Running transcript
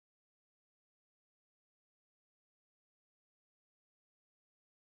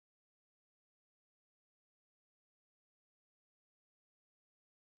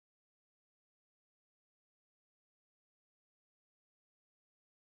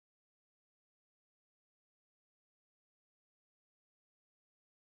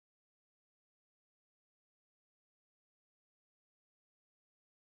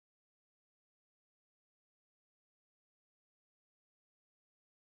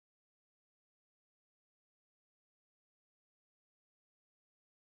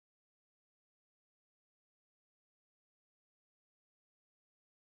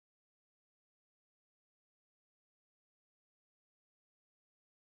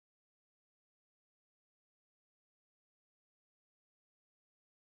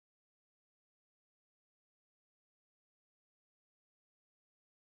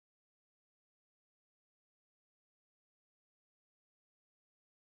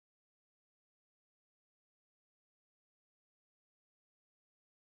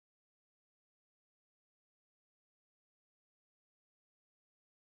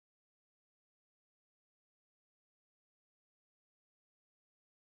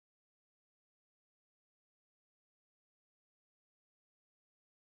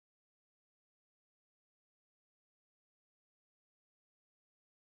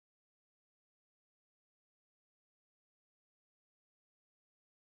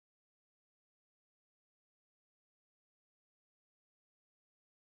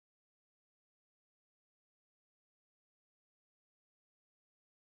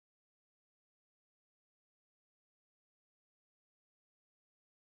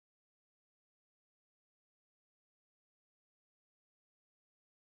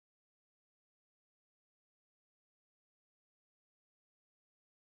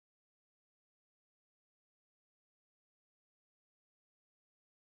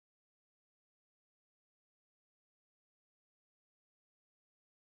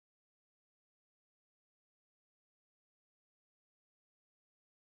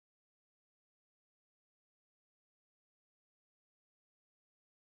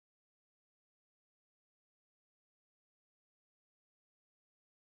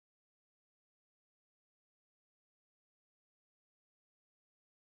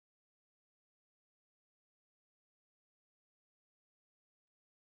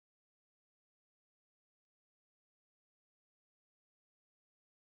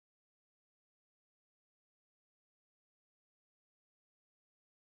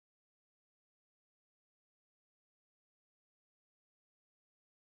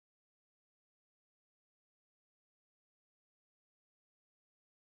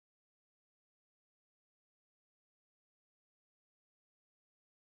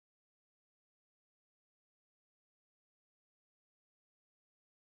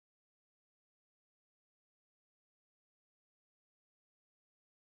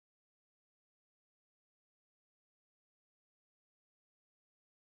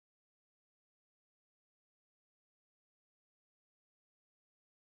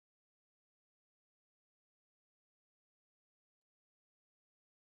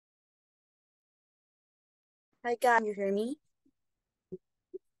Hi, can you hear me?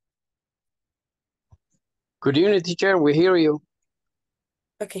 Good evening, teacher. We hear you.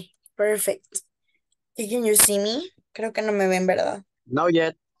 Okay, perfect. ¿Y can you see me? Creo que no me ven, ¿verdad? Not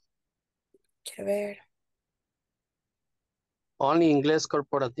yet. Quiero ver. Only inglés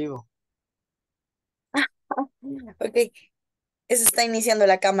corporativo. Ok, eso está iniciando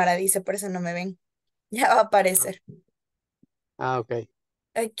la cámara, dice, por eso no me ven. Ya va a aparecer. Okay.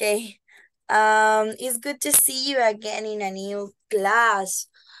 Okay. It's good to see you again in a new class.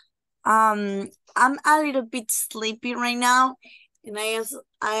 I'm a little bit sleepy right now, and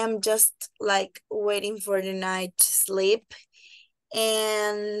I am just like waiting for the night to sleep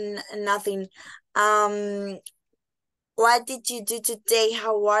and nothing. Um, what did you do today?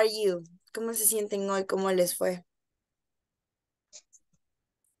 How are you? ¿Cómo se sienten hoy? ¿Cómo les fue?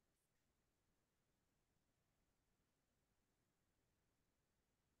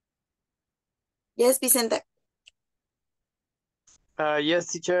 Yes, Vicente. Yes,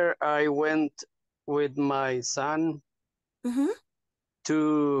 teacher. I went with my son Mm-hmm.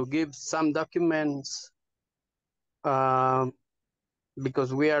 to give some documents um,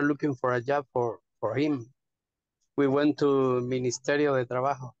 because we are looking for a job for him. We went to Ministerio de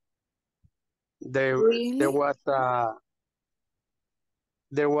Trabajo. There Really? was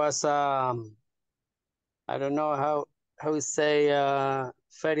I don't know how we say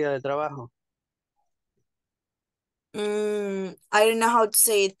Feria de Trabajo. I don't know how to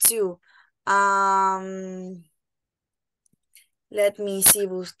say it too. Um, Let me see,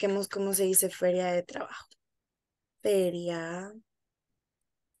 busquemos cómo se dice feria de trabajo. Feria,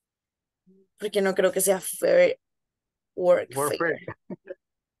 porque no creo que sea fair work Work fair, fair.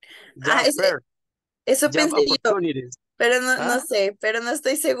 Ah, job fair, eso job pensé yo, opportunities. pero Huh? no sé, pero no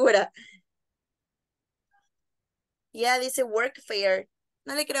estoy segura. Ya dice work fair.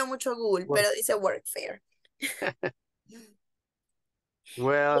 No le creo mucho a Google, Work. pero dice work fair.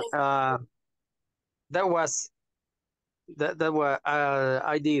 Well, Yes. that was that was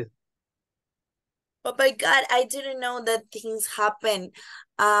I did. Oh my God, I didn't know that things happen.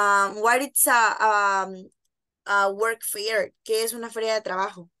 What is a work fair? ¿Qué es una feria de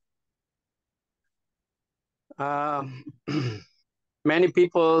trabajo? Um, many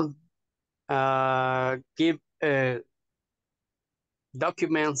people give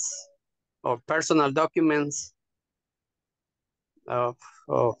documents or personal documents of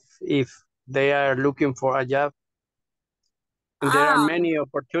if they are looking for a job. And there are Ah, many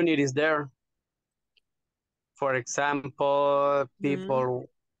opportunities there. For example, mm, people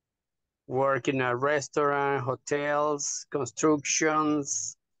work in a restaurant, hotels,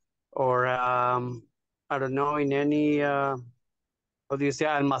 constructions, or I don't know, in any, how do you say,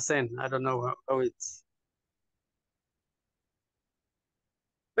 almacén? I don't know how it's.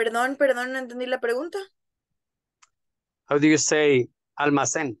 perdón, no entendí la pregunta. How do you say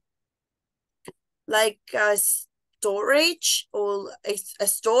almacén? Like a storage or a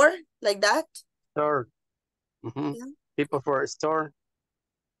store like that? Store. Mhm. Yeah. People for a store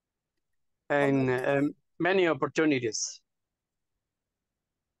Oh my and God. many opportunities.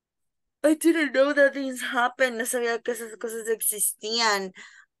 I didn't know that things happen. No sabía que esas cosas existían.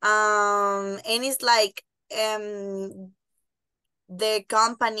 And it's like the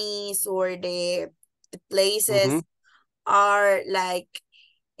companies or the Mhm. places are like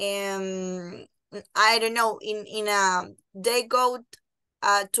um I don't know in a they go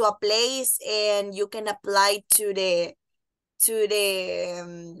to a place and you can apply to to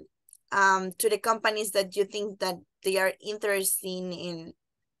the companies that you think that they are interested in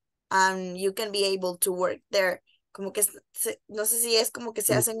and you can be able to work there. Como que no sé si es como que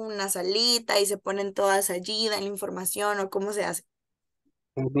se hacen una salita y se ponen todas allí, dan la información o cómo se hace.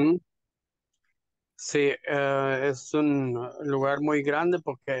 Mhm. Sí, es un lugar muy grande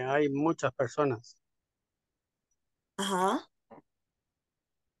porque hay muchas personas. Ajá.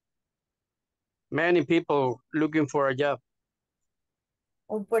 Many people looking for a job.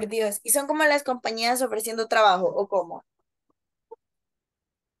 Oh, por Dios. ¿Y son como las compañías ofreciendo trabajo o cómo?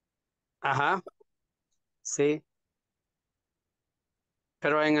 Ajá, sí.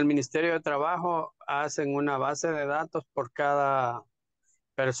 Pero en el Ministerio de Trabajo hacen una base de datos por cada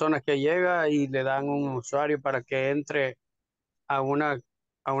persona que llega y le dan un usuario para que entre a una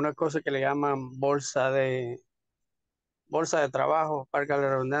cosa que le llaman bolsa de trabajo, para la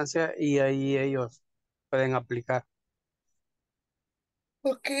redundancia, y ahí ellos pueden aplicar.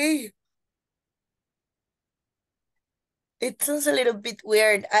 Ok. It sounds a little bit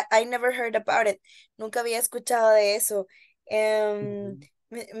weird. I never heard about it. Nunca había escuchado de eso. Ujú.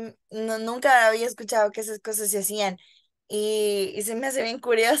 Nunca había escuchado que esas cosas se hacían. Y se me hace bien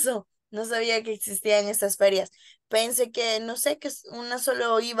curioso. No sabía que existían estas ferias. Pensé que, no sé, que una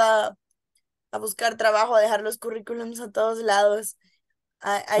solo iba a buscar trabajo, a dejar los currículums a todos lados.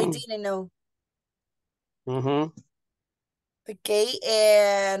 I didn't know. Mhm. Okay,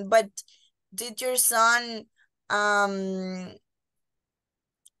 and but did your son um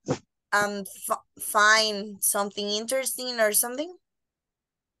find something interesting or something?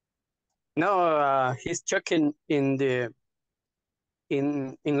 No, he's checking in the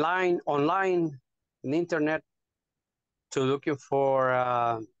in line online in internet to looking for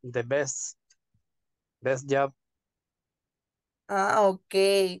the best job Ah,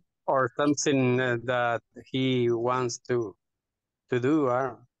 okay. or something that he wants to do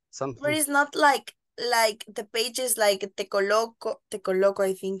or But something. it's not like the page is like te coloco,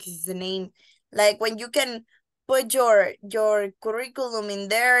 I think is the name. Like when you can put your curriculum in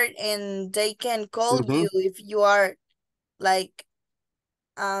there and they can call Mm-hmm. you if you are like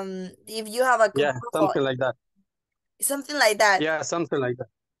if you have a good Yeah, something profile, like that. something like that. Yeah, something like that.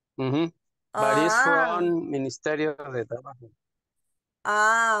 Mm-hmm. But it's Ah, from Ministerio de Trabajo.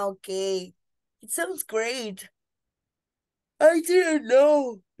 okay. It sounds great. I didn't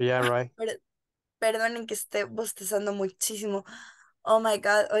know. Yeah, right. Per- Perdonen que esté bostezando muchísimo. Oh my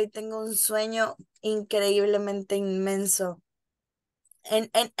God, hoy tengo un sueño increíblemente inmenso. And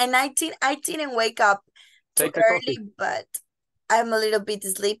I didn't wake up too Take a coffee. early, but I'm a little bit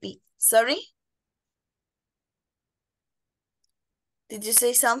sleepy. Sorry? Did you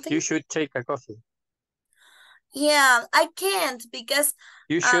say something? You should take a coffee. Yeah, I can't because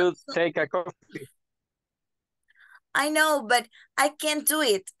You uh, should take a coffee. I know, but I can't do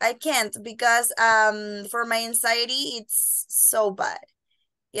it. I can't because for my anxiety it's so bad.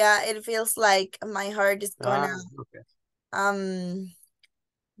 Yeah, it feels like my heart is gonna Ah, okay. um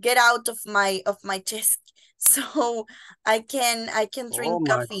get out of my chest. So I can Oh drink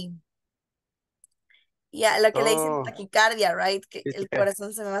my. coffee. Yeah, lo que le dicen Oh, taquicardia, right? Que it's el okay.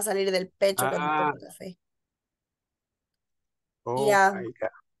 corazón se me va a salir del pecho cuando Ah, tomo café. oh Yeah, my God.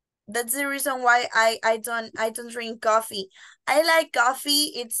 that's the reason why I don't drink coffee. I like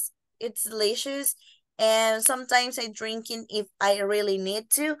coffee. It's delicious, and sometimes I drink it if I really need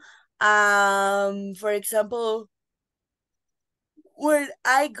to. For example, when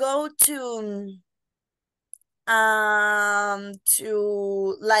I go to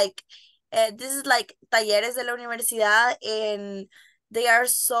like this is like talleres de la universidad, and they are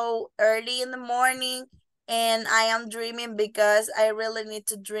so early in the morning, and I am dreaming because I really need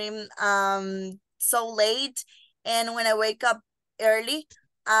to dream so late, and when I wake up early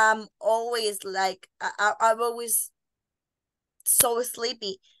I'm always like I'm always so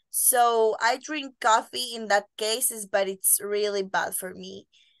sleepy, so I drink coffee in that cases, but it's really bad for me.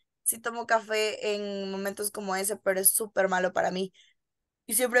 Sí tomo café en momentos como ese, pero es súper malo para mí.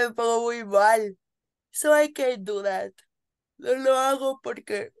 Y siempre me pongo muy mal. So I can't do that. No lo hago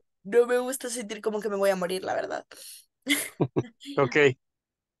porque no me gusta sentir como que me voy a morir, la verdad. Okay.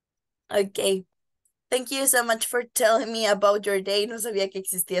 Okay. Thank you so much for telling me about your day. No sabía que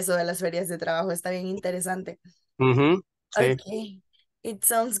existía eso de las ferias de trabajo. Está bien interesante. Mm-hmm. See. Okay. It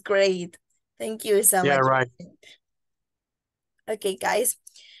sounds great. Thank you so Yeah, much. right. Okay, guys.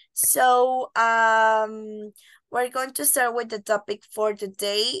 So, we're going to start with the topic for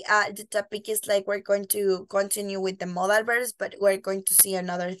today. The topic is like we're going to continue with the modal verbs, but we're going to see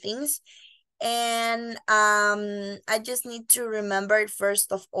another things. And I just need to remember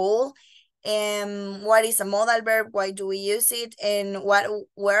first of all, what is a modal verb? Why do we use it? And what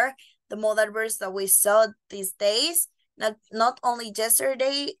were the modal verbs that we saw these days? Not only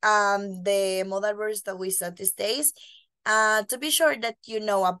yesterday, the modal verbs that we saw these days, to be sure that you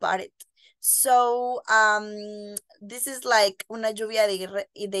know about it. So this is like una lluvia de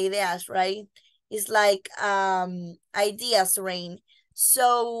ideas, right? It's like ideas rain.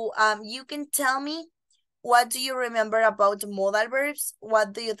 So you can tell me, what do you remember about modal verbs?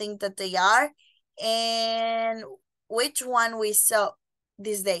 What do you think that they are? And which one we saw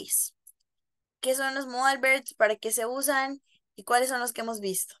these days? ¿Qué son los modal verbs? ¿Para qué se usan? ¿Y cuáles son los que hemos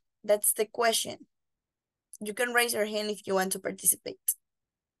visto? That's the question. You can raise your hand if you want to participate.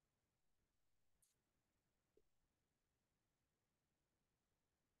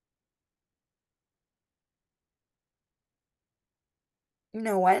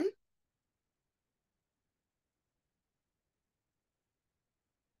 No one?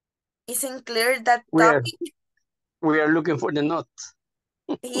 Isn't clear that We are topic? we are looking for the note.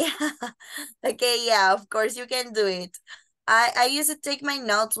 Yeah. Okay, yeah, of course you can do it. I used to take my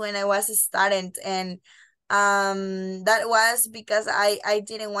notes when I was a student, and that was because I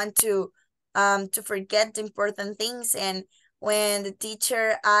didn't want to forget the important things, and when the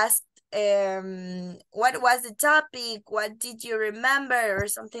teacher asked what was the topic, what did you remember, or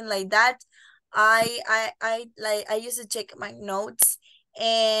something like that, I used to check my notes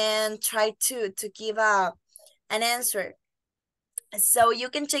and try to give an answer. So you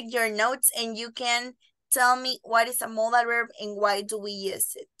can check your notes and you can tell me what is a modal verb and why do we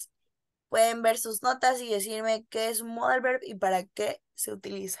use it. Pueden ver sus notas y decirme qué es un modal verb y para qué se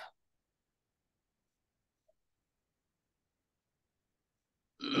utiliza.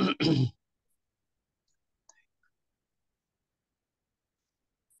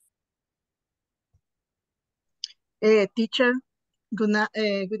 Teacher, good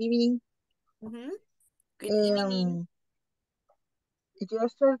evening. Good evening.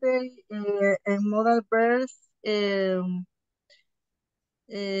 Yesterday, in modal verbs,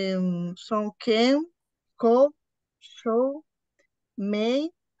 some can, could, should,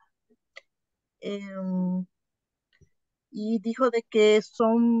 may, y dijo de que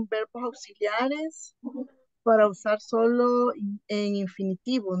son verbos auxiliares para usar solo en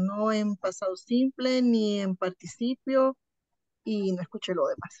infinitivo, no en pasado simple ni en participio, y no escuché lo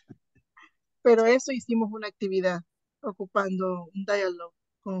demás. Pero eso hicimos una actividad ocupando un diálogo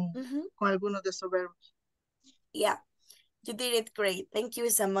con algunos de esos verbos. Yeah, you did it great. Thank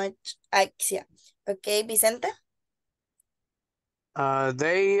you so much, Axia. Okay, Vicente?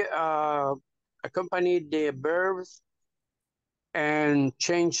 They accompany the verbs and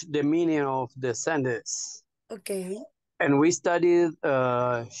change the meaning of the sentence. Okay. And we studied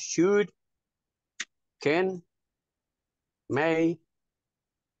should, can, may,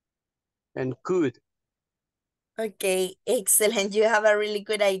 and could. Okay, excellent. You have a really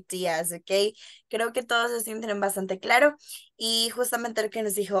good ideas, okay? Creo que todos se sienten bastante claro. Y justamente lo que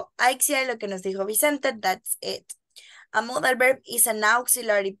nos dijo Aixia y lo que nos dijo Vicente, that's it. A modal verb is an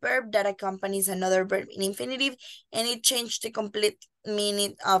auxiliary verb that accompanies another verb in infinitive and it changes the complete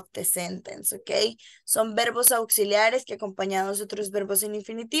meaning of the sentence, okay? Son verbos auxiliares que acompañados de otros verbos en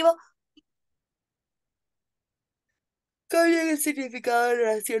infinitivo cambian el significado de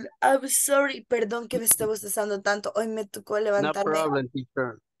la oración. I'm sorry, perdón que me esté bostezando tanto. Hoy me tocó No levantarme problem,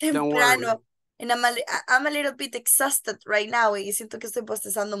 teacher. Don't worry. temprano. And I'm a little bit exhausted right now y siento que estoy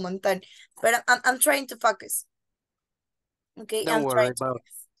bostezando un montón. But I'm trying to focus. Okay, Don't I'm worry trying to about it.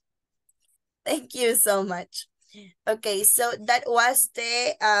 focus. Thank you so much. Okay, so that was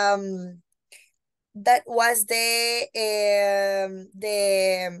the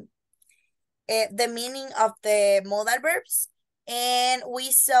the meaning of the modal verbs. And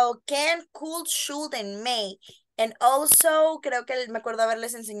we saw can, could, should, and may. And also, creo que me acuerdo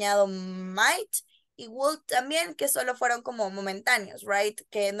haberles enseñado might y would también, que solo fueron como momentáneos, right?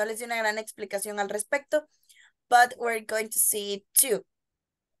 Que no les di una gran explicación al respecto, but we're going to see it too.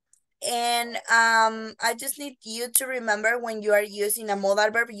 And I just need you to remember when you are using a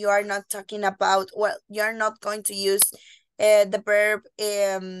modal verb, you are not talking about, well, you're not going to use the verb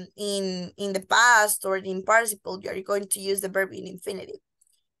in the past or in participle. You're going to use the verb in infinitive.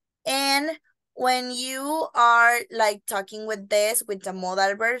 And when you are like talking with this, with the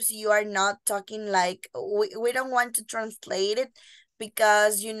modal verbs, you are not talking like, we don't want to translate it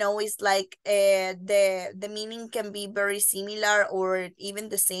because, you know, it's like the meaning can be very similar or even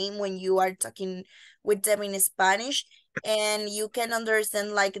the same when you are talking with them in Spanish. And you can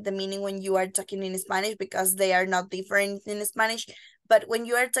understand like the meaning when you are talking in Spanish because they are not different in Spanish. But when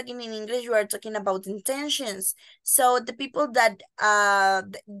you are talking in English, you are talking about intentions. So the people that,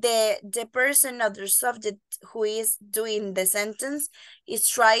 the person or the subject who is doing the sentence is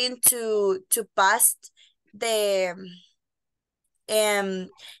trying to pass the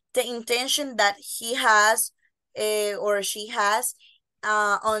intention that he has or she has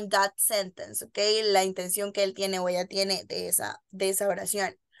on that sentence, okay? La intención que él tiene o ella tiene de esa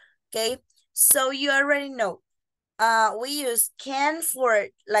oración, okay? So you already know. We use can for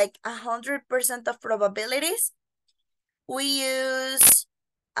like 100% of probabilities. We use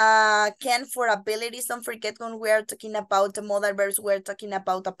can for abilities. Don't forget when we are talking about the modal verbs, we're talking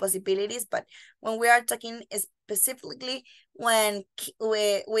about the possibilities, but when we are talking specifically with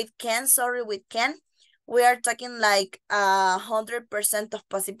can, we are talking like 100% of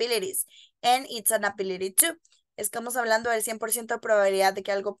possibilities, and it's an ability too. Estamos hablando del 100% de probabilidad de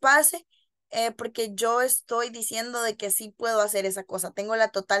que algo pase, porque yo estoy diciendo de que sí puedo hacer esa cosa. Tengo la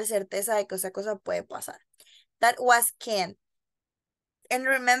total certeza de que esa cosa puede pasar. That was can. And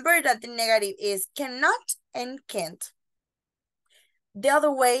remember that the negative is cannot and can't. The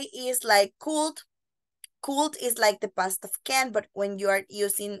other way is like could. Could is like the past of can, but when you are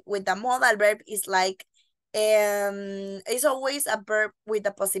using with the modal verb, it's like, it's always a verb with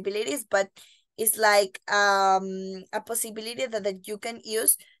the possibilities, but it's like a possibility that you can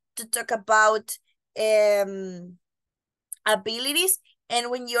use to talk about abilities, and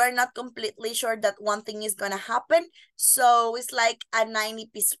when you are not completely sure that one thing is gonna happen, so it's like a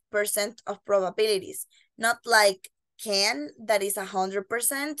 90% of probabilities, not like can, that is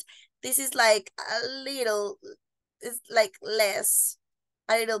 100%. This is like a little, it's like less,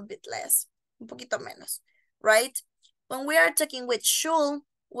 a little bit less, un poquito menos, right? When we are talking with should,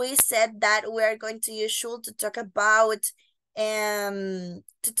 we said that we are going to use should to talk about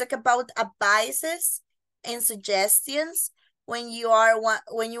advices and suggestions. When you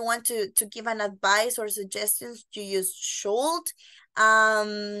want to give an advice or suggestions, you use should.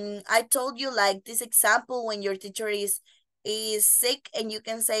 I told you like this example when your teacher is sick and you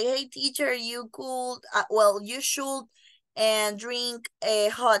can say, hey teacher, you could you should and drink a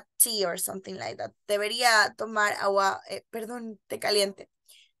hot tea or something like that. Debería tomar agua, perdón, té caliente.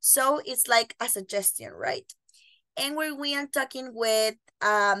 So it's like a suggestion, right? And when we are talking with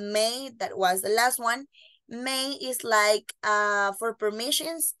may, that was the last one. May is like for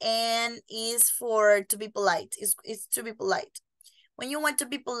permissions and is for to be polite. It's to be polite. When you want to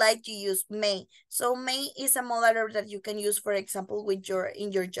be polite, you use may. So may is a modal verb that you can use, for example, with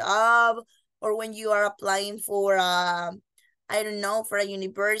in your job, or when you are applying for I don't know, for a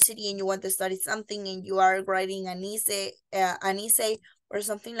university and you want to study something and you are writing an essay or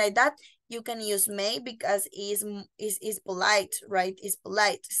something like that, you can use may because is polite, right? It's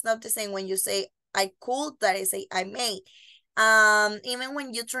polite. It's not the same when you say I could that I say I may. Even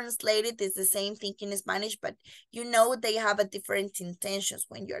when you translate it, it's the same thing in Spanish, but you know they have a different intentions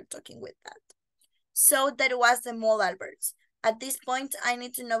when you're talking with that. So that was the modal verbs. At this point, I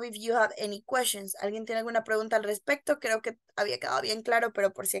need to know if you have any questions. ¿Alguien tiene alguna pregunta al respecto? Creo que había quedado bien claro,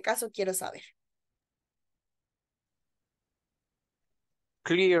 pero por si acaso quiero saber.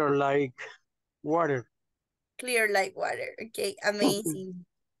 Clear like water. Clear like water. Okay, amazing.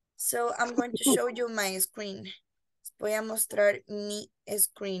 So I'm going to show you my screen. Voy a mostrar mi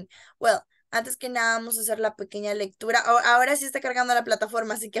screen. Well, antes que nada vamos a hacer la pequeña lectura. Ahora sí está cargando la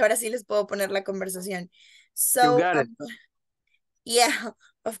plataforma, así que ahora sí les puedo poner la conversación. You So, got it. yeah,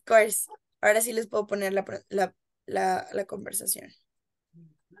 of course. Ahora sí les puedo poner la conversación.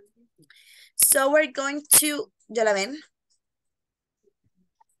 So we're going to, ¿ya la ven?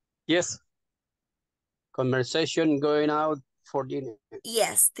 Yes. Conversation going out for dinner.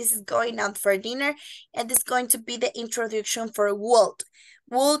 Yes, this is going out for dinner, and this is going to be the introduction for would.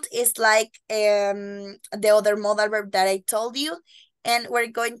 Would is like the other modal verb that I told you, and we're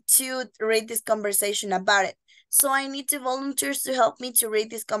going to read this conversation about it. So I need two volunteers to help me to read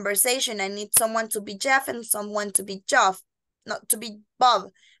this conversation. I need someone to be Jeff and someone to be Jeff, not to be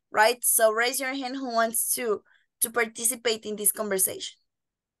Bob, right? So raise your hand who wants to participate in this conversation.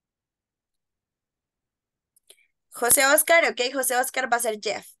 José Oscar, ok, José Oscar va a ser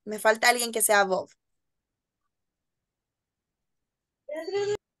Jeff. Me falta alguien que sea Bob.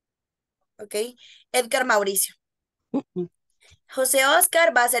 Ok, Edgar Mauricio. José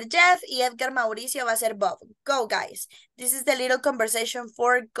Oscar va a ser Jeff y Edgar Mauricio va a ser Bob. Go, guys. This is the little conversation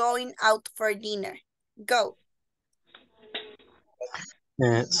for going out for dinner. Go.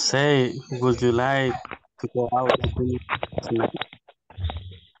 Say, would you like to go out to dinner tonight?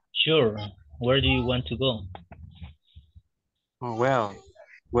 Sure. Where do you want to go? Oh, well,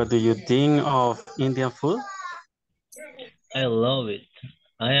 what do you think of Indian food? I love it.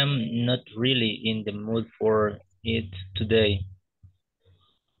 I am not really in the mood for it today.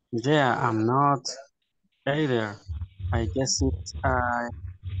 Yeah, I'm not either. I guess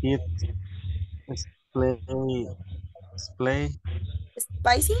it display display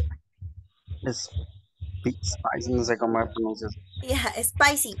Spicy? is spicy, no sé cómo pronuncias. Yeah,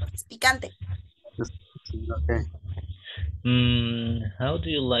 spicy. Es picante. Okay. How do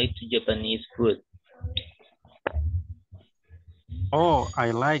you like Japanese food? Oh,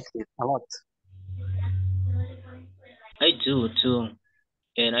 I like it a lot. I do too.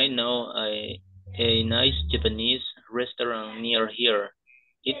 And I know a nice Japanese restaurant near here.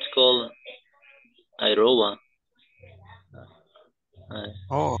 It's called Iroha.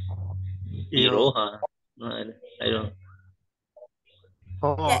 Oh, Iroha. I don't.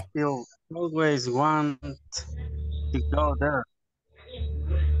 Yeah, you always want to go there.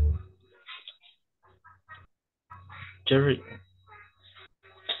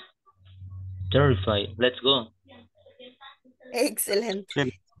 Terrified. Let's go. excellent.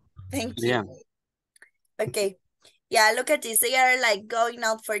 Bien, Thank you. bien. Okay. Yeah, look at this. They are like going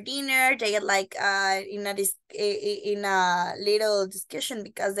out for dinner. They are like in a little discussion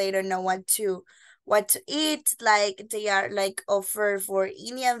because they don't know what what to eat, like they are like offer for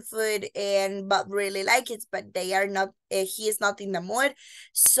Indian food and Bob really like it, but they are not, he is not in the mood.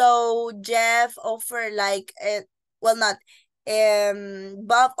 So Jeff offer like, well not,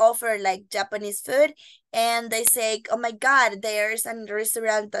 Bob offer like Japanese food, and they say, oh my God, there's a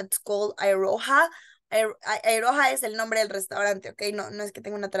restaurant that's called Airoha. Airoha es el nombre del restaurante, okay, no es que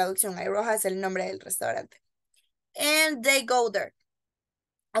tenga una traducción, Airoha es el nombre del restaurante. And they go there.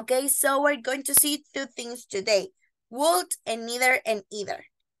 Okay, so we're going to see two things today. Would and neither and either.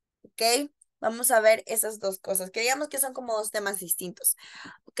 Okay, vamos a ver esas dos cosas, que digamos que son como dos temas distintos.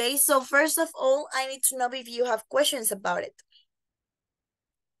 Okay, so first of all, I need to know if you have questions about it.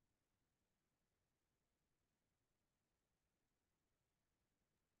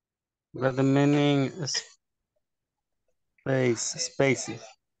 What the meaning is spicy.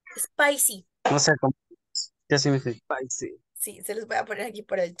 Spicy. No sé cómo. ¿Qué significa spicy? Sí, se los voy a poner aquí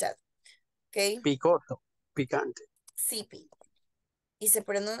por el chat. Okay. Picoto, picante. Sí, y se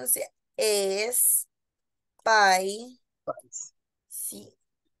pronuncia es spicy. Sí.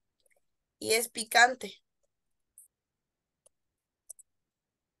 Y es picante.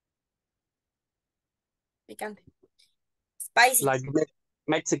 Picante. Spicy. Like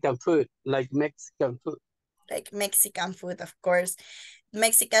Mexican food. Like Mexican food. Like Mexican food, of course.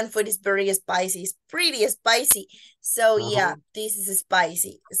 Mexican food is very spicy. It's pretty spicy. So yeah, this is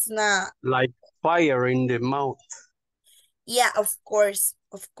spicy. It's not like fire in the mouth. Yeah, of course.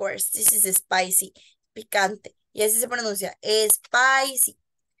 Of course. This is spicy. Picante. Y así se pronuncia. Spicy.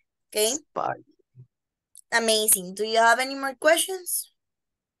 Okay. Spicy. Amazing. Do you have any more questions?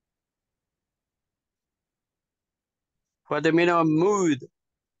 What the meaning of mood?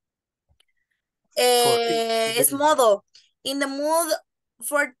 Es modo. In the mood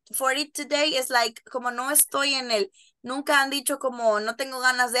for it today es like, como no estoy en el, nunca han dicho como no tengo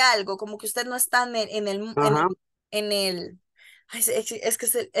ganas de algo, como que usted no está en el, es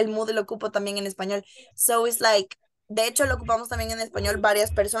que el mood lo ocupo también en español. So it's like, de hecho lo ocupamos también en español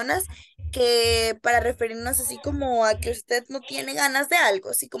varias personas, que para referirnos así como a que usted no tiene ganas de algo,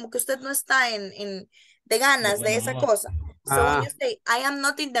 así como que usted no está de ganas de esa cosa. So when you say, I am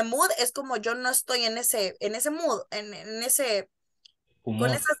not in the mood, es como yo no estoy en ese mood, en ese,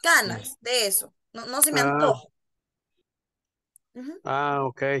 con esas ganas de eso. No se me antoja.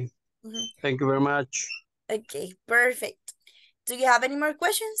 Okay. Thank you very much. Okay, perfect. Do you have any more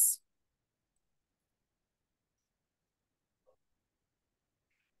questions?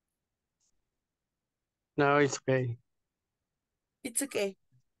 No, it's okay. It's okay.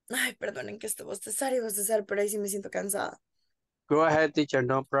 Ay, perdonen que esto bostezar y bostezar, pero ahí sí me siento cansada. Go ahead, teacher,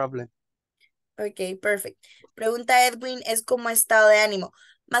 no problem. Ok, perfect. Pregunta Edwin, ¿es como estado de ánimo?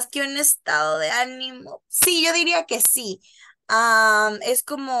 Más que un estado de ánimo. Sí, yo diría que sí. Es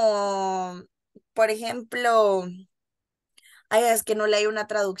como, por ejemplo, ay, es que no le hay una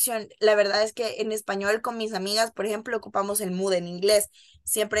traducción. La verdad es que en español con mis amigas, por ejemplo, ocupamos el mood en inglés.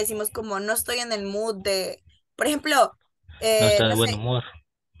 Siempre decimos como no estoy en el mood de, por ejemplo, No está de no buen sé, humor.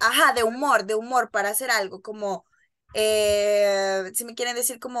 ajá, de humor para hacer algo, como si me quieren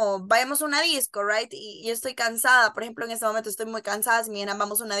decir como vayamos a una disco, right? Y yo estoy cansada, por ejemplo, en este momento estoy muy cansada, si me dijeran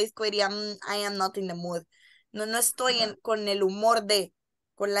vamos a una disco diría, I am not in the mood. No estoy con el humor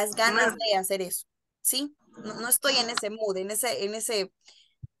con las ganas de hacer eso, ¿sí? No estoy en ese mood, en ese,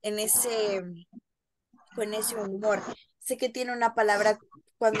 con ese humor. Sé que tiene una palabra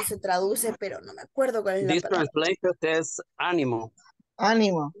cuando se traduce, pero no me acuerdo cuál es la This palabra. translation is animal.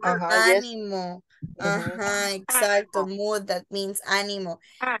 Ánimo. Ajá, yes. Ánimo. Ajá, exacto. Mood, that means ánimo.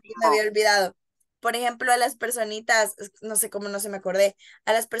 Y me había olvidado. Por ejemplo, a las personitas, no sé cómo no se me acordé,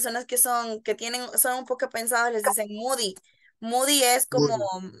 a las personas son un poco pensadas, les dicen moody. Moody es como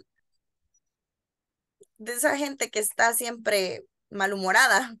de esa gente que está siempre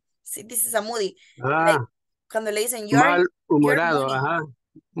malhumorada. Si dices a moody. Like, cuando le dicen, you're Malhumorado, moody. ajá.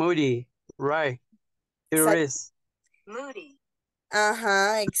 Moody, right. Here Exacto. is. Moody.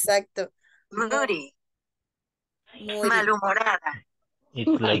 Ajá, exacto. Moody. Moody. Malhumorada.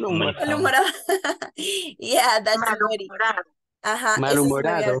 It's like my tongue. Malhumorada. Yeah, that's moody. Malhumorado. Ajá,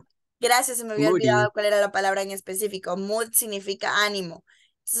 Malhumorado. gracias, se me había Moody. olvidado cuál era la palabra en específico. Mood significa ánimo.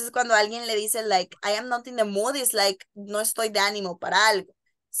 Entonces, cuando alguien le dice, like, I am not in the mood, es like, no estoy de ánimo para algo,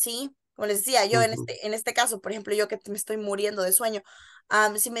 ¿sí? Como les decía, yo en este caso, por ejemplo, yo que me estoy muriendo de sueño,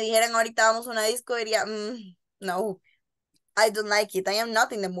 si me dijeran ahorita vamos a una disco, diría, no, I don't like it, I am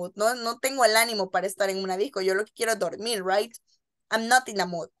not in the mood. No tengo el ánimo para estar en una disco, yo lo que quiero es dormir, right? I'm not in the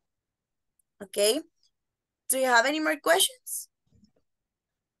mood. Okay? Do you have any more questions?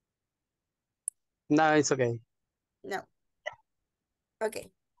 No, it's okay. No. Okay.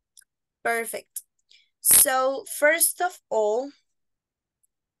 Perfect. So first of all,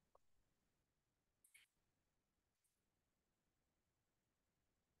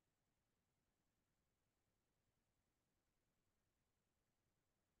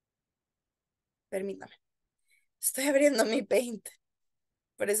 permítame. Estoy abriendo mi Paint.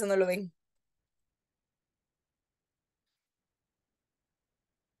 Por eso no lo ven.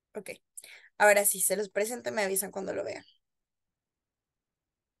 Ok. Ahora sí, se los presento, me avisan cuando lo vean.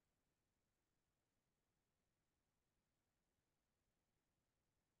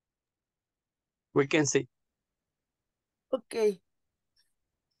 We can see. Ok.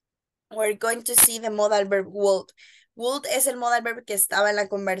 We're going to see the modal verb would. Would es el modal verb que estaba en la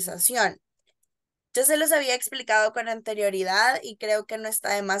conversación. Yo se los había explicado con anterioridad y creo que no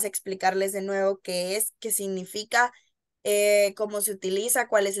está de más explicarles de nuevo qué es, qué significa, cómo se utiliza,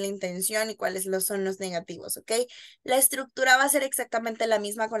 cuál es la intención y cuáles son los negativos, ¿ok? La estructura va a ser exactamente la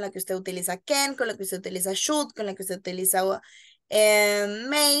misma con la que usted utiliza can, con la que usted utiliza should, con la que usted utiliza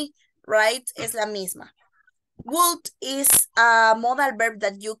may, right? Es la misma. Would is a modal verb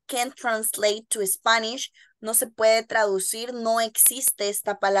that you can't translate to Spanish. No se puede traducir, no existe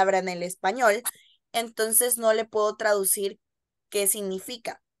esta palabra en el español, entonces no le puedo traducir qué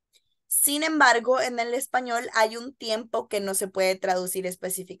significa. Sin embargo, en el español hay un tiempo que no se puede traducir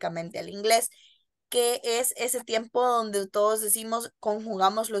específicamente al inglés, que es ese tiempo donde todos decimos,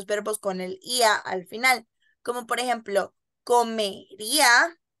 conjugamos los verbos con el ia al final, como por ejemplo,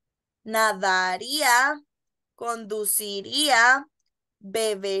 comería, nadaría, conduciría,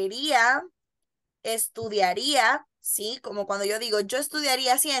 bebería, estudiaría, ¿sí? Como cuando yo digo, yo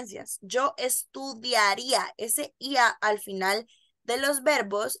estudiaría ciencias, yo estudiaría. Ese ia al final de los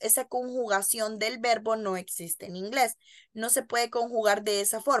verbos, esa conjugación del verbo no existe en inglés. No se puede conjugar de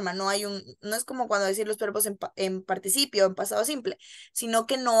esa forma. No es como cuando decir los verbos en participio, en pasado simple, sino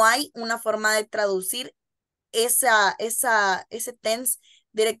que no hay una forma de traducir ese tense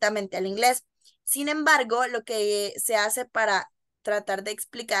directamente al inglés. Sin embargo, lo que se hace para tratar de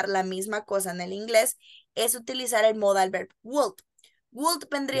explicar la misma cosa en el inglés es utilizar el modal verb would. Would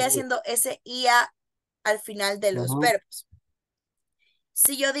vendría siendo ese ia al final de los verbos.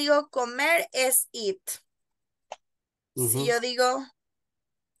 Si yo digo comer es eat. Si yo digo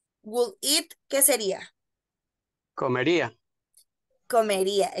would eat, ¿qué sería? Comería.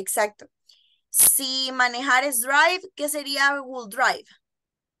 Comería, exacto. Si manejar es drive, ¿qué sería will drive?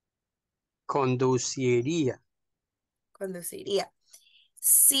 Conduciría. Conduciría.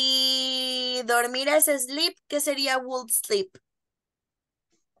 Si dormir es sleep, ¿qué sería would sleep?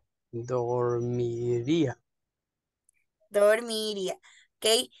 Dormiría. Dormiría.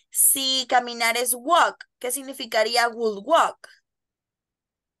 ¿Ok? Si caminar es walk, ¿qué significaría would walk?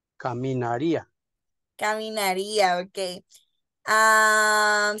 Caminaría. Caminaría, ok.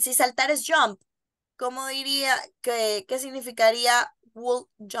 Si saltar es jump, ¿cómo diría qué significaría would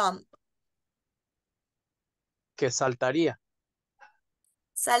jump? Que saltaría.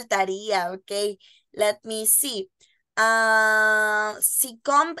 Saltaría, ok. Let me see. Si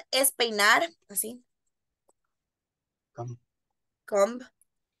comb es peinar, así. Comb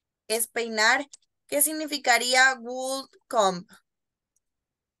es peinar. ¿Qué significaría would comb?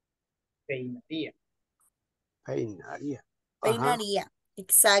 Peinaría. Peinaría. Ajá. Peinaría.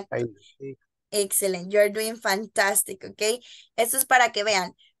 Exacto. Peinaría. Excelente. You're doing fantastic, ¿ok? Esto es para que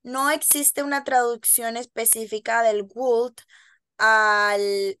vean. No existe una traducción específica del would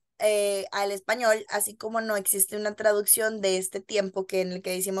al español, así como no existe una traducción de este tiempo que en el que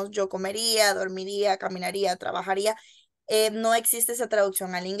decimos yo comería, dormiría, caminaría, trabajaría. No existe esa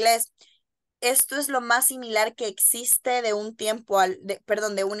traducción al inglés. Esto es lo más similar que existe de un tiempo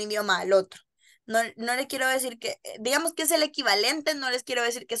perdón, de un idioma al otro. No, no le quiero decir que, digamos que es el equivalente, no les quiero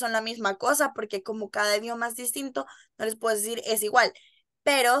decir que son la misma cosa, porque como cada idioma es distinto, no les puedo decir es igual,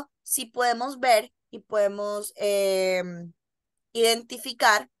 pero sí podemos ver y podemos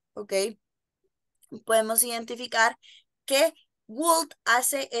identificar, ¿ok? Podemos identificar que would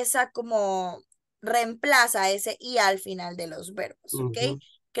hace esa como reemplaza ese y al final de los verbos, ¿ok?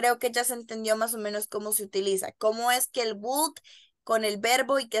 Creo que ya se entendió más o menos cómo se utiliza, cómo es que el would con el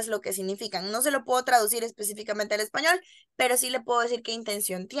verbo y qué es lo que significan. No se lo puedo traducir específicamente al español, pero sí le puedo decir qué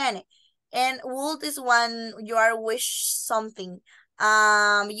intención tiene. And would is when you are wish something.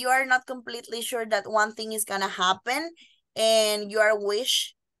 You are not completely sure that one thing is gonna happen and you are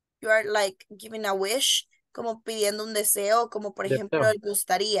like giving a wish, como pidiendo un deseo, como por ejemplo Deseo. el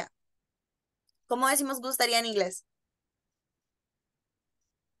gustaría. ¿Cómo decimos gustaría en inglés?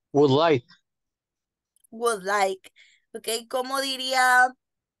 Would like. Would like. ¿Ok? ¿Cómo diría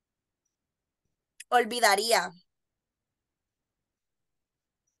olvidaría?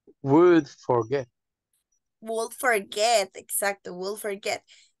 Would forget. Would forget, exacto, would forget.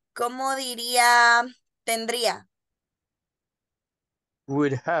 ¿Cómo diría tendría?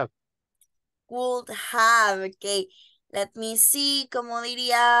 Would have. Would have, okay. Let me see, ¿cómo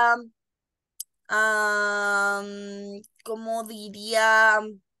diría? ¿Cómo diría?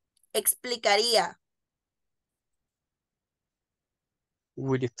 Explicaría.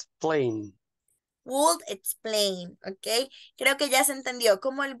 Would explain. Would explain, ¿ok? Creo que ya se entendió.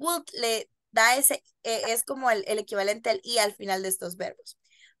 Como el would le da ese, es como el equivalente al y al final de estos verbos.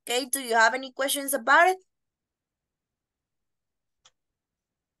 ¿Ok? Do you have any questions about it?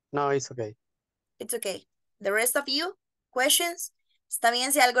 No, it's okay. It's okay. The rest of you, questions? Está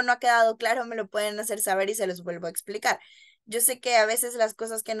bien, si algo no ha quedado claro, me lo pueden hacer saber y se los vuelvo a explicar. Yo sé que a veces las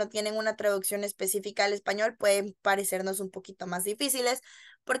cosas que no tienen una traducción específica al español pueden parecernos un poquito más difíciles,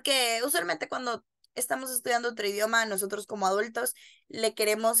 porque usualmente cuando estamos estudiando otro idioma, nosotros como adultos le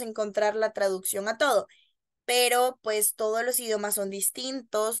queremos encontrar la traducción a todo. Pero pues todos los idiomas son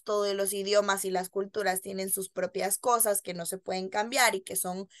distintos, todos los idiomas y las culturas tienen sus propias cosas que no se pueden cambiar y que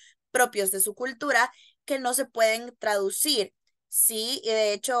son propios de su cultura, que no se pueden traducir, ¿sí? Y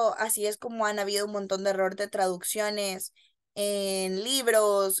de hecho, así es como han habido un montón de errores de traducciones en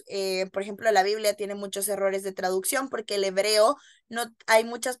libros. Por ejemplo, la Biblia tiene muchos errores de traducción porque el hebreo, no, hay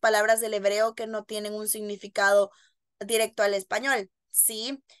muchas palabras del hebreo que no tienen un significado directo al español,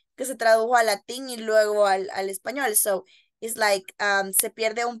 ¿sí? Que se tradujo al latín y luego al español. So, it's like, se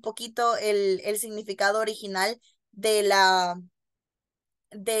pierde un poquito el significado original de la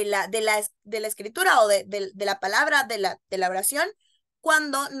escritura o de la palabra, de la oración,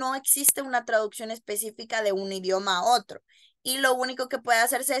 cuando no existe una traducción específica de un idioma a otro. Y lo único que puede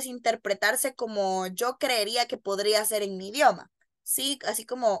hacerse es interpretarse como yo creería que podría ser en mi idioma, ¿sí? Así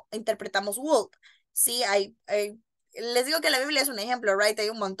como interpretamos would, ¿sí? Les digo que la Biblia es un ejemplo, right? Hay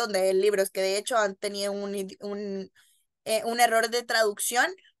un montón de libros que de hecho han tenido un error de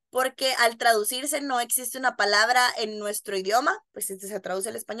traducción porque al traducirse no existe una palabra en nuestro idioma, pues si se traduce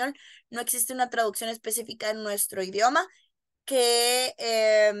al español, no existe una traducción específica en nuestro idioma que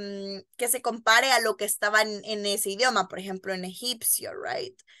se compare a lo que estaba en ese idioma, por ejemplo, en egipcio,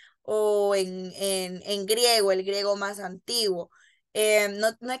 right? O en griego, el griego más antiguo.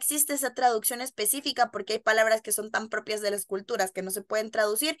 No existe esa traducción específica porque hay palabras que son tan propias de las culturas que no se pueden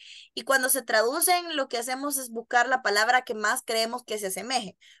traducir y cuando se traducen lo que hacemos es buscar la palabra que más creemos que se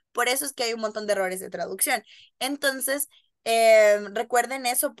asemeje. Por eso es que hay un montón de errores de traducción. Entonces, recuerden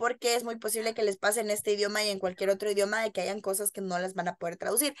eso porque es muy posible que les pase en este idioma y en cualquier otro idioma de que hayan cosas que no las van a poder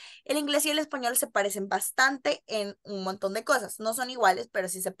traducir. El inglés y el español se parecen bastante en un montón de cosas. No son iguales, pero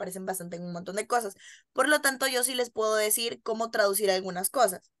sí se parecen bastante en un montón de cosas. Por lo tanto, yo sí les puedo decir cómo traducir algunas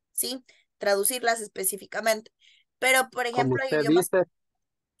cosas, ¿sí? Traducirlas específicamente. Pero, por Como ejemplo, hay usted idiomas... dice,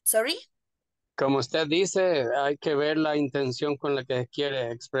 Sorry, como usted dice, hay que ver la intención con la que quiere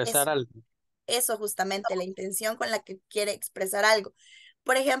eso. expresar algo. Eso justamente, la intención con la que quiere expresar algo.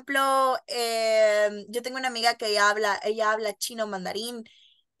 Por ejemplo, yo tengo una amiga que ella habla chino mandarín,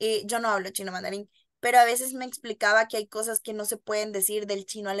 y yo no hablo chino mandarín, pero a veces me explicaba que hay cosas que no se pueden decir del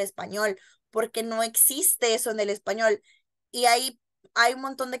chino al español, porque no existe eso en el español. Y hay un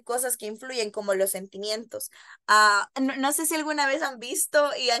montón de cosas que influyen, como los sentimientos. No sé si alguna vez han visto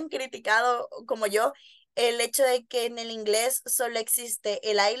y han criticado, como yo, el hecho de que en el inglés solo existe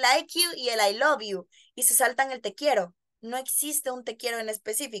el I like you y el I love you y se saltan el te quiero. No existe un te quiero en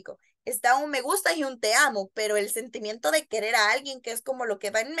específico. Está un me gusta y un te amo, pero el sentimiento de querer a alguien, que es como lo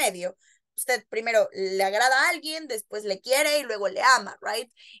que va en medio, usted primero le agrada a alguien, después le quiere y luego le ama, right?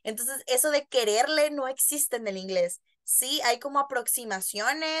 Entonces, eso de quererle no existe en el inglés. Sí, hay como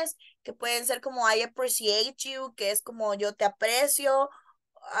aproximaciones que pueden ser como I appreciate you, que es como yo te aprecio,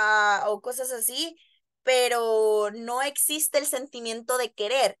 o cosas así, pero no existe el sentimiento de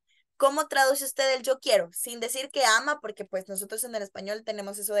querer. ¿Cómo traduce usted el yo quiero? Sin decir que ama, porque pues nosotros en el español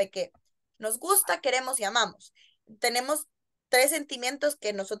tenemos eso de que nos gusta, queremos y amamos. Tenemos tres sentimientos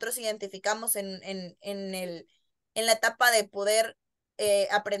que nosotros identificamos en la etapa de poder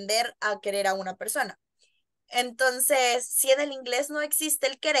aprender a querer a una persona. Entonces, si en el inglés no existe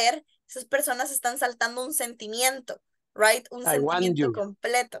el querer, esas personas están saltando un sentimiento, right? Un I want sentimiento you.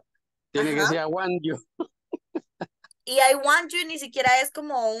 completo. Tiene que Ajá. decir I want you. Y I want you ni siquiera es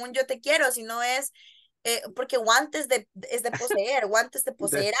como un yo te quiero, sino es, porque want es de poseer, want es de De-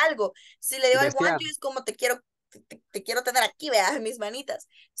 poseer algo. Si le digo I want desear. you es como te quiero tener aquí, vea, en mis manitas.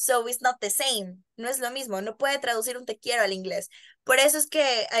 So it's not the same, no es lo mismo, no puede traducir un te quiero al inglés. Por eso es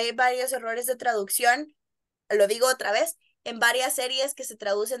que hay varios errores de traducción, lo digo otra vez, en varias series que se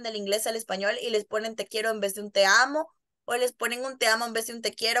traducen del inglés al español y les ponen te quiero en vez de un te amo, o les ponen un te amo en vez de un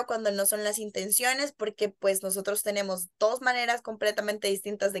te quiero cuando no son las intenciones, porque pues nosotros tenemos dos maneras completamente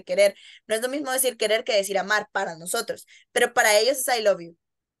distintas de querer. No es lo mismo decir querer que decir amar para nosotros, pero para ellos es I love you,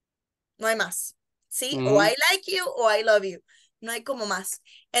 no hay más, ¿sí? O I like you o I love you, no hay como más.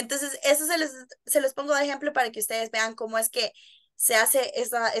 Entonces, eso se los pongo de ejemplo para que ustedes vean cómo es que se hace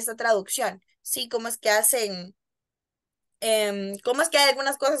esta traducción, ¿sí? Cómo es que hacen cómo es que hay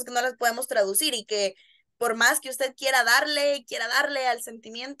algunas cosas que no las podemos traducir y que por más que usted quiera darle al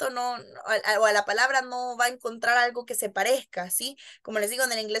sentimiento o a la palabra, no va a encontrar algo que se parezca, ¿sí? Como les digo,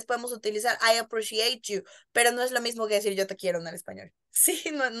 en el inglés podemos utilizar I appreciate you, pero no es lo mismo que decir yo te quiero en el español. Sí,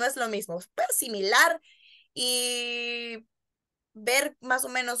 no es lo mismo, pero similar y ver más o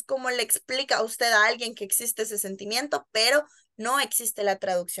menos cómo le explica a usted a alguien que existe ese sentimiento, pero no existe la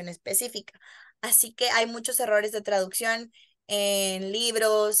traducción específica. Así que hay muchos errores de traducción en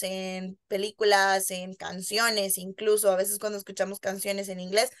libros, en películas, en canciones, incluso a veces cuando escuchamos canciones en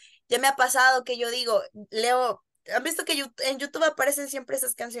inglés. Ya me ha pasado que yo digo, leo, ¿han visto que en YouTube aparecen siempre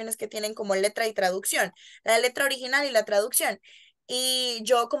esas canciones que tienen como letra y traducción? La letra original y la traducción. Y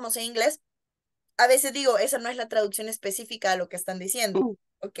yo, como sé inglés, a veces digo, esa no es la traducción específica a lo que están diciendo,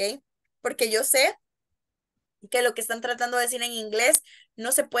 ¿ok? Porque yo sé que lo que están tratando de decir en inglés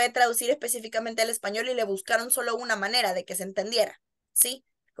no se puede traducir específicamente al español y le buscaron solo una manera de que se entendiera, ¿sí?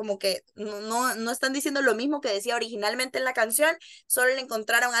 Como que no están diciendo lo mismo que decía originalmente en la canción, solo le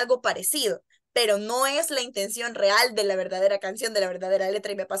encontraron algo parecido, pero no es la intención real de la verdadera canción, de la verdadera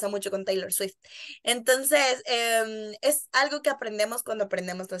letra, y me pasa mucho con Taylor Swift. Entonces, es algo que aprendemos cuando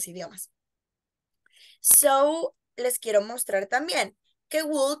aprendemos los idiomas. So, les quiero mostrar también que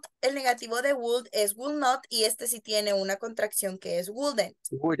would, el negativo de would es would not y este sí tiene una contracción que es wouldn't.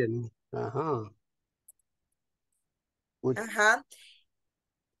 Wouldn't. Ajá. Would. Ajá.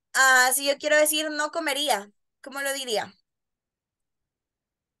 Si yo quiero decir no comería, ¿cómo lo diría?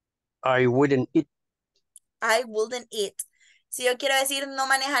 I wouldn't eat. I wouldn't eat. Si yo quiero decir no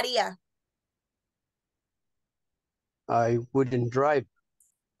manejaría, I wouldn't drive.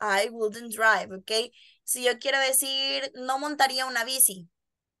 I wouldn't drive, ¿ok? Si yo quiero decir no montaría una bici.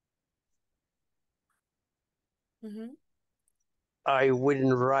 Ujú. I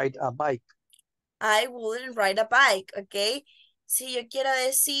wouldn't ride a bike. I wouldn't ride a bike, ¿ok? Si yo quiero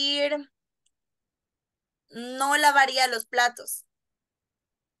decir no lavaría los platos.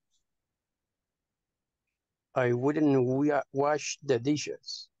 I wouldn't wash the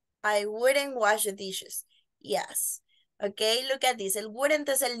dishes. I wouldn't wash the dishes. Yes. Okay, look at this. El wouldn't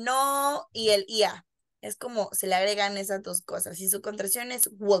es el no y el ia. Es como se le agregan esas dos cosas. Y su contracción es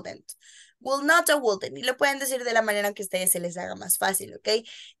wouldn't. Will not o wouldn't. Y lo pueden decir de la manera que a ustedes se les haga más fácil, ¿ok?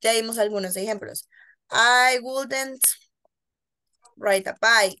 Ya vimos algunos ejemplos. I wouldn't ride a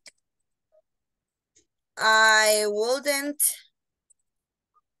bike. I wouldn't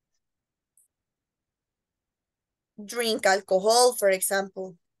drink alcohol, for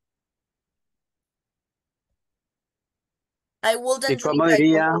example. I ¿Y wouldn't cómo drink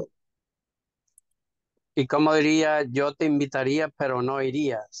diría? alcohol. ¿Y cómo diría? Yo te invitaría, pero no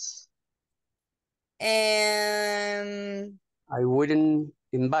irías. And I wouldn't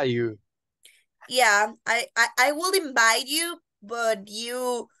invite you. yeah, I will invite you, but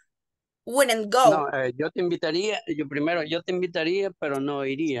you wouldn't No, go. yo te invitaría, yo te invitaría, pero no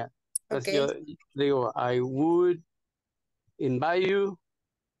iría. Entonces Okay. yo digo, I would invite you,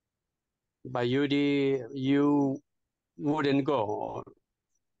 but you wouldn't go. Or,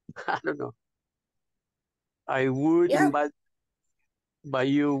 I don't know. I would Yeah. invite, but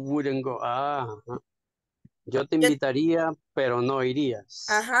you wouldn't go. Yo te Yo, invitaría, pero no irías.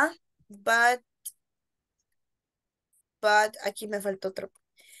 ajá. But aquí me faltó otro.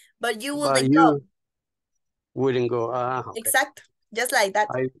 But you But wouldn't you go. wouldn't go. Okay. Exacto. Just like that.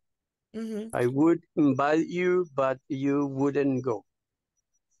 I Ujú. I would invite you, but you wouldn't go.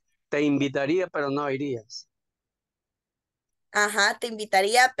 Te invitaría, pero no irías. Ajá, te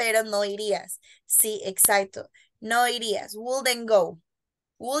invitaría, pero no irías. Sí, exacto. No irías. Wouldn't go.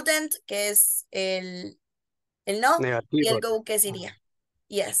 Wouldn't, que es el no, y el Negativo. go, que es iría.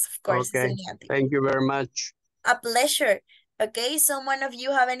 Yes, of course, es el Okay. negativo. Thank you very much. A pleasure. Okay, someone of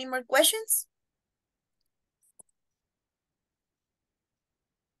you have any more questions?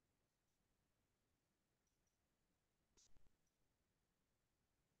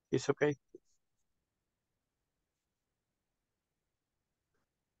 It's okay.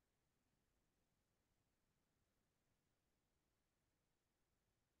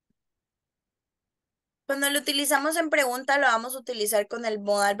 Cuando lo utilizamos en pregunta, lo vamos a utilizar con el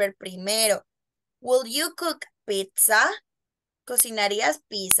modal verb primero. Will you cook pizza? ¿Cocinarías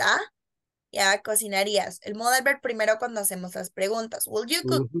pizza? Ya, cocinarías. El modal verb primero cuando hacemos las preguntas. Will you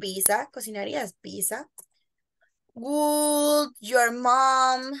cook Mhm. pizza? ¿Cocinarías pizza? Would your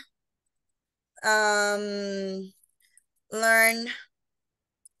mom learn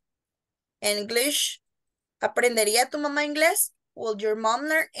English? ¿Aprendería tu mamá inglés? Will your mom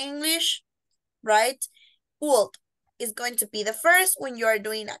learn English? Right? Would is going to be the first when you are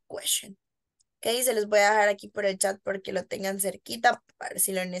doing a question. Ok, se los voy a dejar aquí por el chat porque lo tengan cerquita para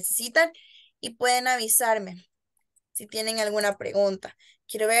si lo necesitan y pueden avisarme si tienen alguna pregunta.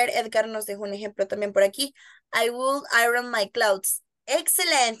 Quiero ver, Edgar nos dejó un ejemplo también por aquí. I would iron my clothes.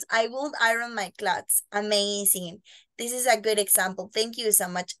 Excellent. I would iron my clothes. Amazing. This is a good example. Thank you so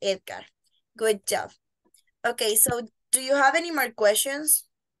much, Edgar. Good job. Okay, so do you have any more questions?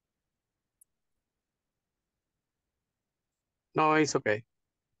 No, it's okay.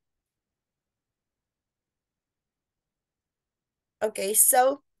 Okay,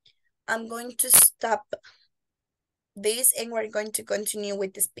 so I'm going to stop this and we're going to continue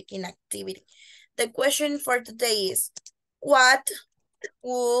with the speaking activity. The question for today is, what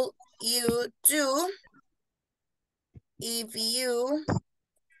will you do if you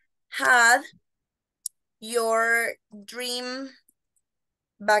had your dream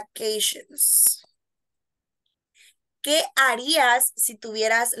vacations? ¿Qué harías si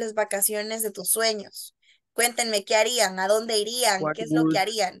tuvieras las vacaciones de tus sueños? Cuéntenme qué harían, a dónde irían, What qué es lo que would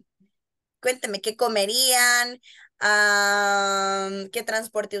harían. Cuéntenme qué comerían, qué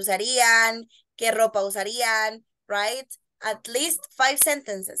transporte usarían, qué ropa usarían, right? At least 5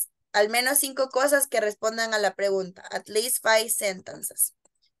 sentences. Al menos 5 cosas que respondan a la pregunta. At least 5 sentences.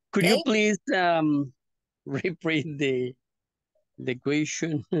 could Okay? you please repeat the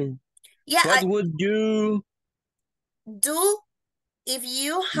question? Yeah, What would you do if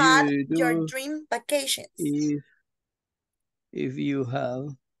you had you your do dream vacations. if you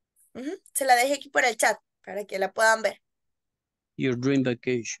have Se la dejé aquí por el chat para que la puedan ver. your dream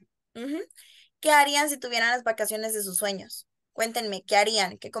vacation? ¿Qué harían si tuvieran las vacaciones de sus sueños? Cuéntenme, ¿qué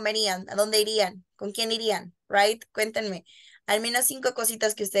harían? ¿Qué comerían? ¿A dónde irían? ¿Con quién irían? Right? Cuéntenme. Al menos 5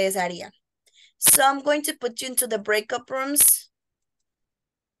 cositas que ustedes harían. So I'm going to put you into the breakup rooms.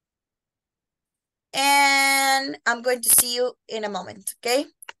 And I'm going to see you in a moment, okay?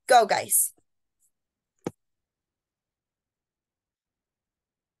 Go, guys.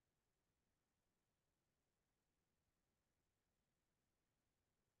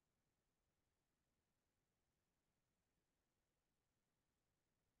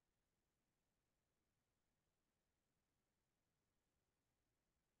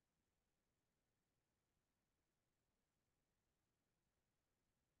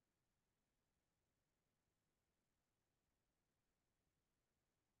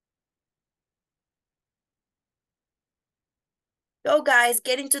 Go, guys.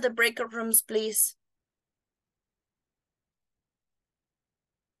 Get into the breakup rooms, please.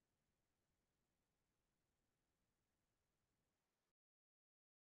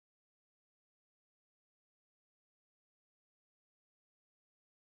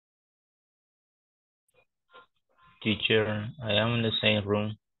 Teacher, I am in the same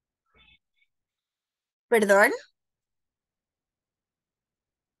room. ¿Perdón?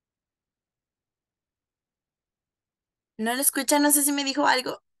 No lo escucha, no sé si me dijo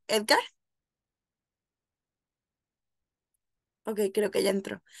algo. ¿Edgar? Ok, creo que ya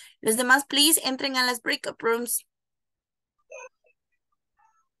entró. Los demás, please, entren a las breakup rooms.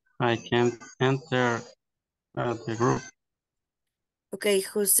 I can't enter the group. Ok,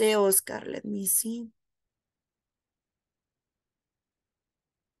 José Oscar, let me see.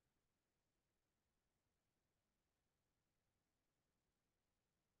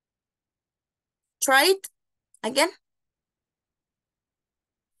 Try it again.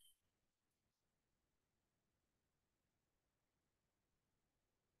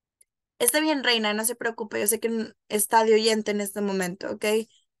 Está bien, Reina, no se preocupe. Yo sé que está de oyente en este momento, ¿ok?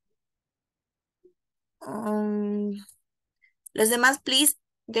 Um, los demás, please,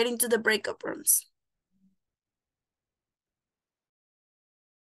 get into the breakup rooms.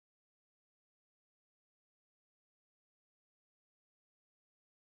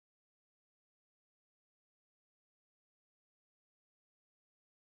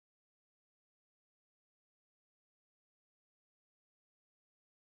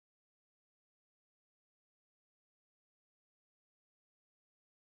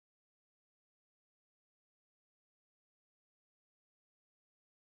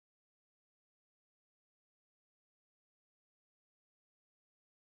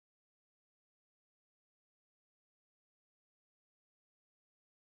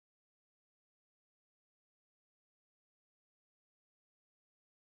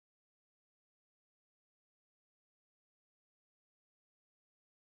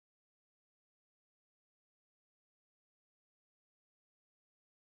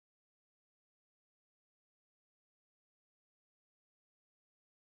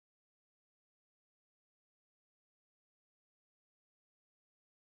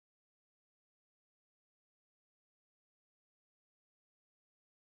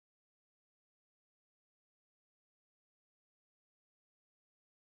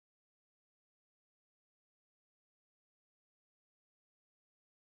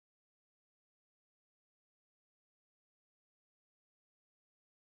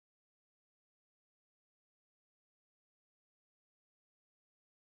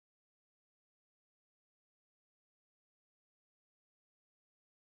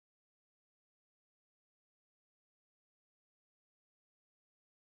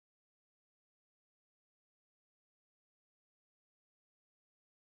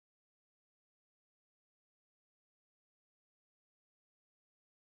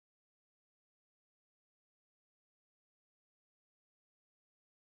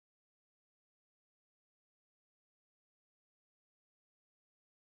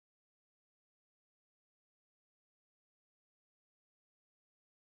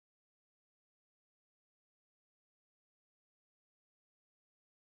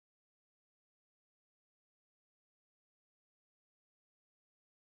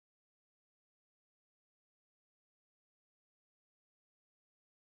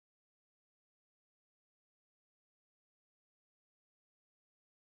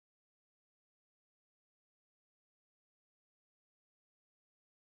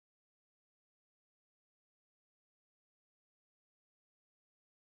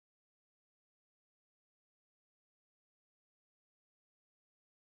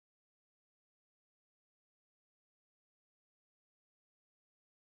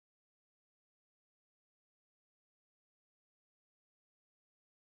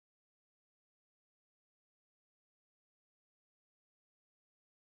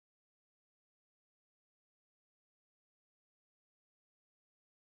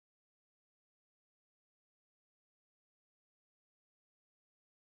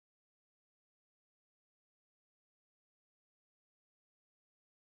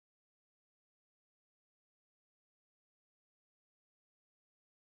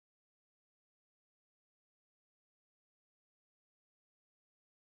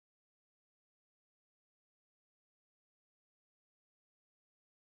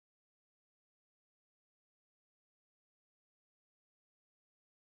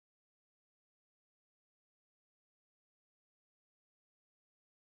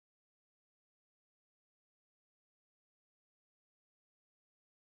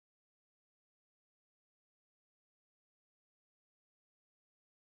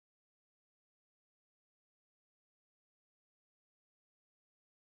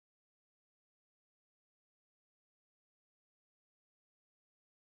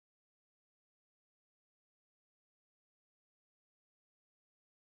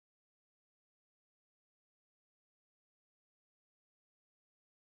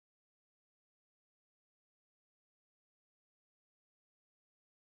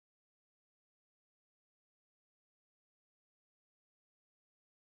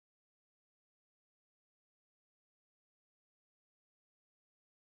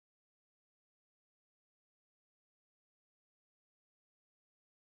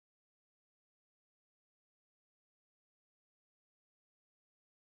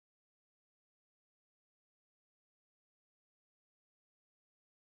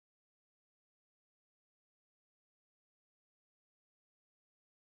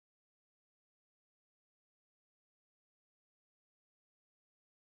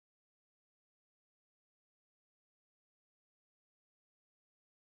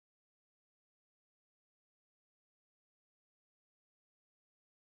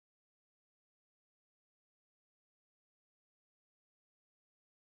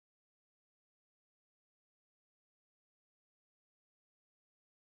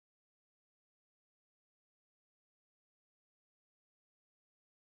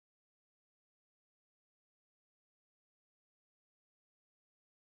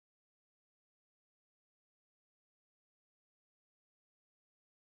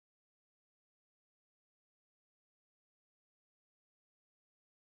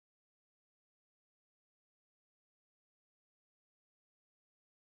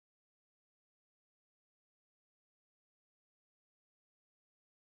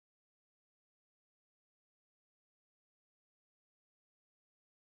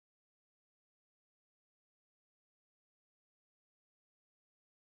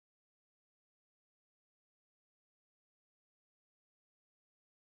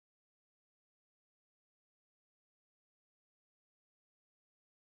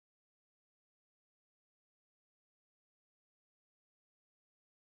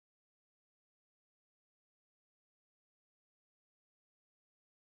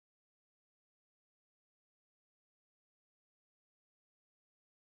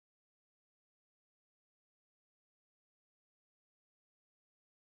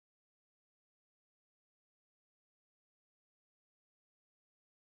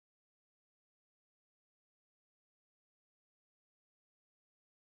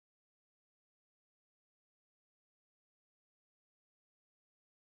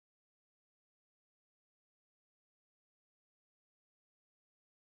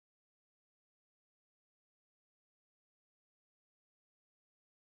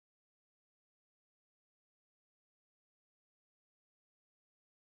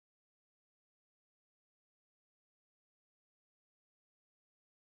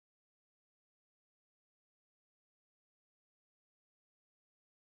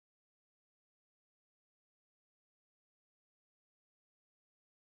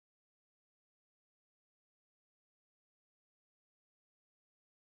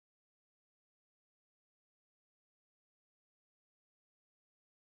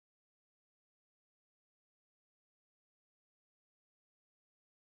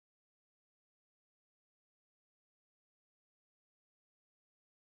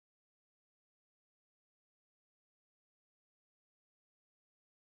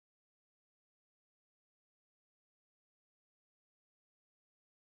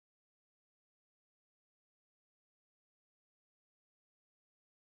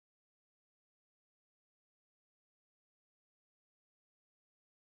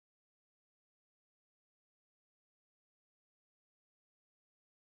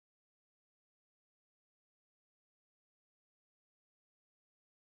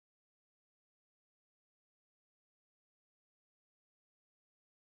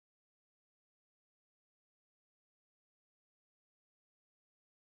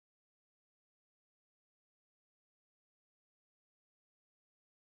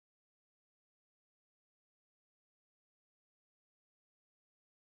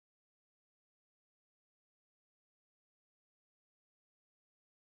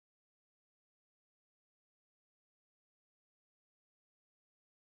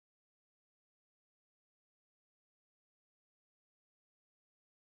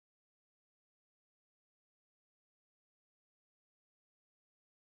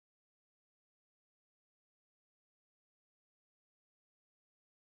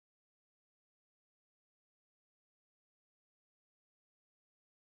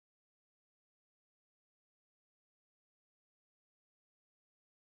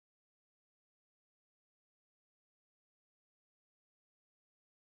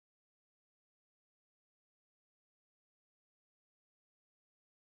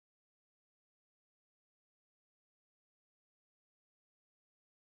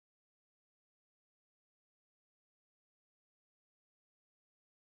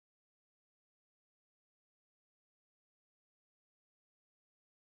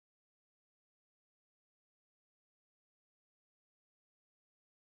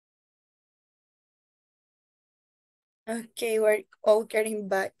 Okay, we're all getting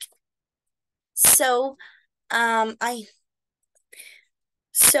back. So,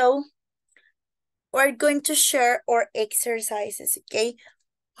 so we're going to share our exercises, okay?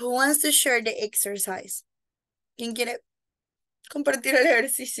 Who wants to share the exercise? ¿Quién quiere compartir el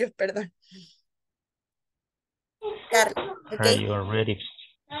ejercicio? Perdón. Carla, Are okay? you already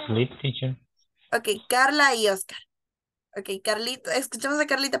asleep, teacher? Okay, Carla y Oscar. Okay, Carlito, escuchamos a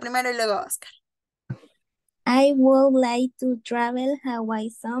Carlita primero y luego a Oscar. I would like to travel Hawaii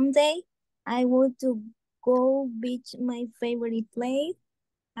someday. I would to go beach my favorite place.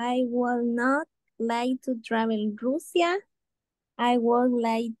 I would not like to travel Russia. I would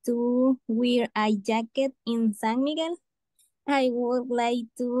like to wear a jacket in San Miguel. I would like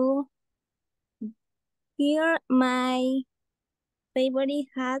to wear my favorite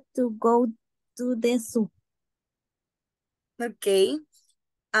hat to go to the zoo. Okay,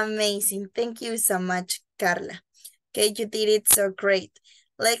 amazing. Thank you so much, Carla. Okay, you did it so great.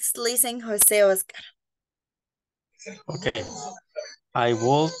 Let's listen Jose Oscar. Okay. I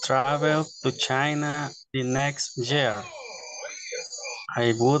will travel to China the next year.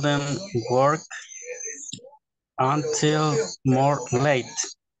 I wouldn't work until more late.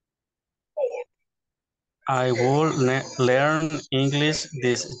 I will learn English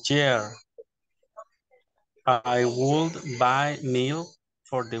this year. I would buy meal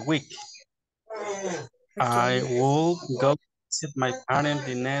for the week. I will go visit my parents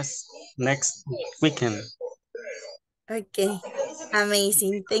the next weekend. Okay,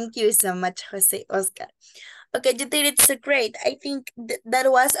 amazing. Thank you so much, Jose Oscar. Okay, you did it so great. I think that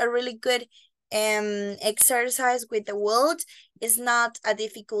was a really good exercise with the world. It's not a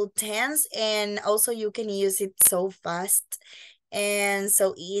difficult tense, and also you can use it so fast and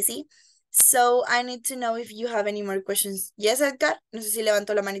so easy. So I need to know if you have any more questions. Yes, Edgar? No sé si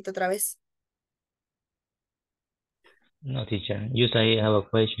levantó la manita otra vez. No, teacher. Just I have a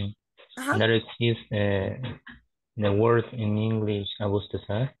question. Ajá. There exists the word in English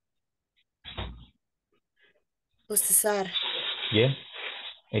abostezar. Bostezar. Yeah.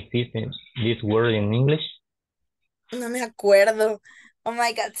 Exists this word in English. No me acuerdo. Oh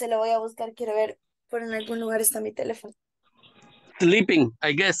my God, se lo voy a buscar. Quiero ver por en algún lugar está mi teléfono. Sleeping,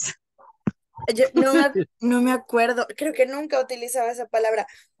 I guess. Yo no me acuerdo. Creo que nunca utilizaba esa palabra.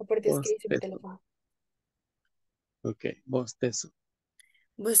 Oh, por Dios, ¿qué dice mi teléfono? Ok, bostezo.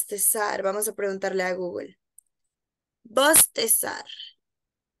 Bostezar. Vamos a preguntarle a Google. Bostezar.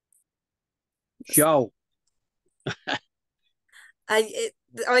 Yo. Ay,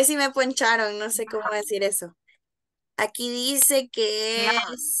 hoy sí me poncharon. No sé cómo decir eso. Aquí dice que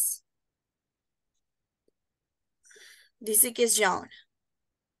Yawn. es... Dice que es John.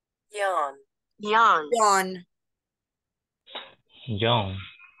 Yawn. Yawn. John. John.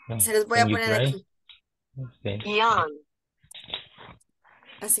 Se los voy Can a you poner try? aquí. Okay. Yawn.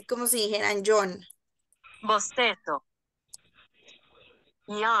 Así como si dijeran John. Bostezo.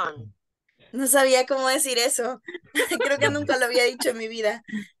 Yawn. No sabía cómo decir eso. Creo que nunca lo había dicho en mi vida.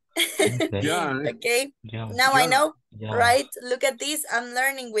 Okay. Yeah. Okay, John. now I know, John. right? Look at this, I'm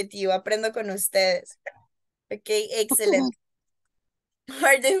learning with you. Aprendo con ustedes. Okay, excellent.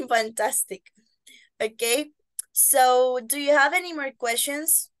 We're doing fantastic. Okay, so do you have any more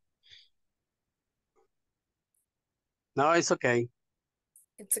questions? No, it's okay.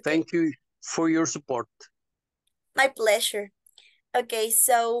 It's okay. Thank you for your support. My pleasure. Okay,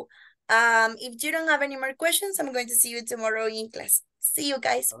 so if you don't have any more questions, I'm going to see you tomorrow in class. See you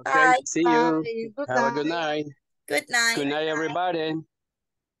guys. Okay, Bye. see Bye. you. Good Have a night. good night. Good night. Good night, everybody.